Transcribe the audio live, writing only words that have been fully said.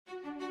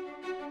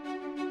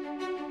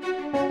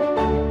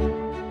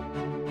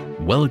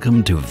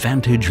Welcome to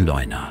Vantage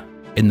Leuna,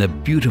 in the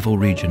beautiful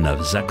region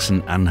of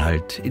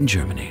Sachsen-Anhalt in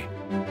Germany.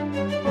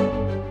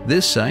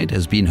 This site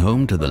has been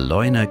home to the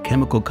Leuna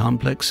chemical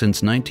complex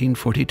since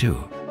 1942,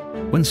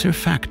 when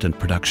surfactant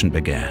production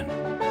began.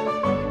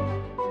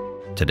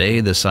 Today,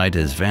 the site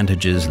is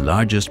Vantage's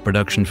largest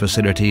production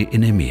facility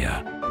in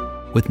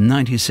EMEA, with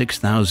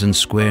 96,000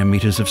 square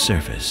meters of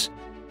surface,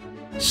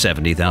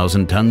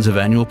 70,000 tons of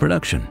annual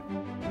production,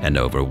 and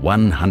over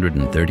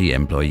 130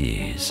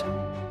 employees.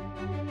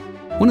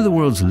 One of the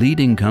world's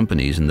leading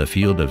companies in the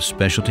field of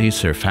specialty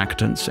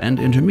surfactants and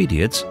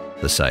intermediates,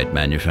 the site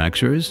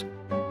manufactures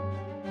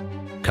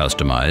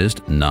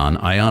customized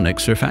non-ionic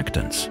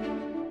surfactants.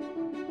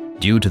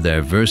 Due to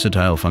their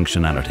versatile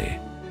functionality,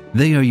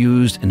 they are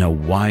used in a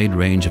wide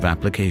range of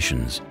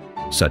applications,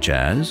 such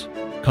as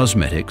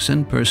cosmetics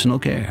and personal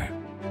care,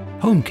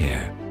 home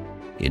care,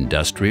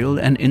 industrial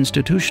and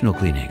institutional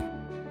cleaning,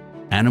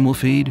 animal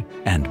feed,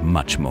 and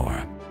much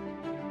more.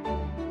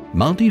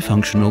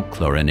 Multifunctional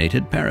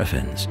chlorinated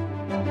paraffins,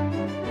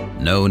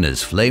 known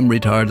as flame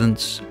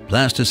retardants,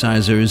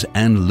 plasticizers,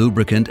 and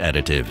lubricant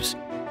additives.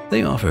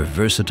 They offer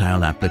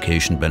versatile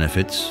application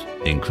benefits,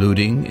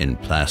 including in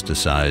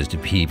plasticized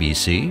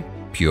PVC,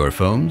 pure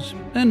foams,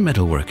 and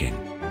metalworking.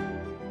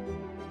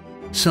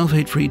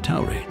 Sulfate-free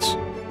taurates.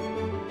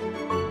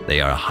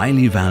 They are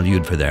highly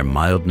valued for their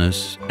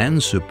mildness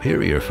and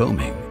superior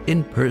foaming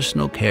in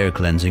personal care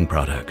cleansing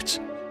products,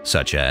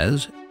 such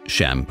as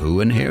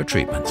shampoo and hair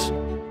treatments,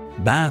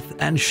 bath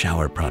and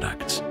shower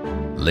products,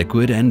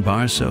 liquid and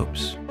bar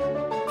soaps,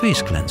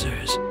 face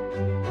cleansers.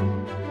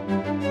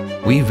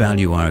 We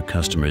value our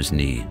customers'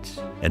 needs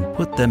and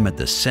put them at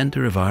the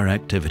center of our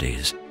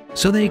activities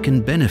so they can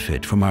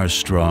benefit from our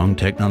strong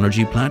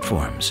technology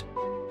platforms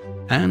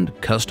and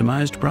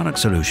customized product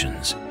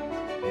solutions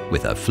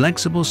with a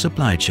flexible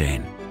supply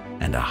chain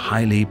and a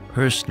highly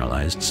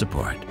personalized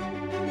support.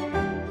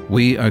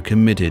 We are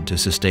committed to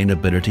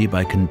sustainability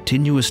by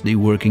continuously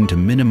working to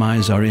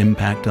minimize our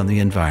impact on the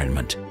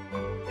environment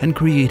and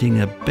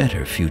creating a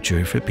better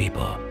future for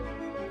people.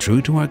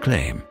 True to our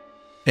claim,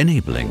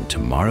 enabling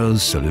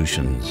tomorrow's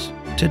solutions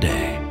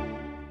today.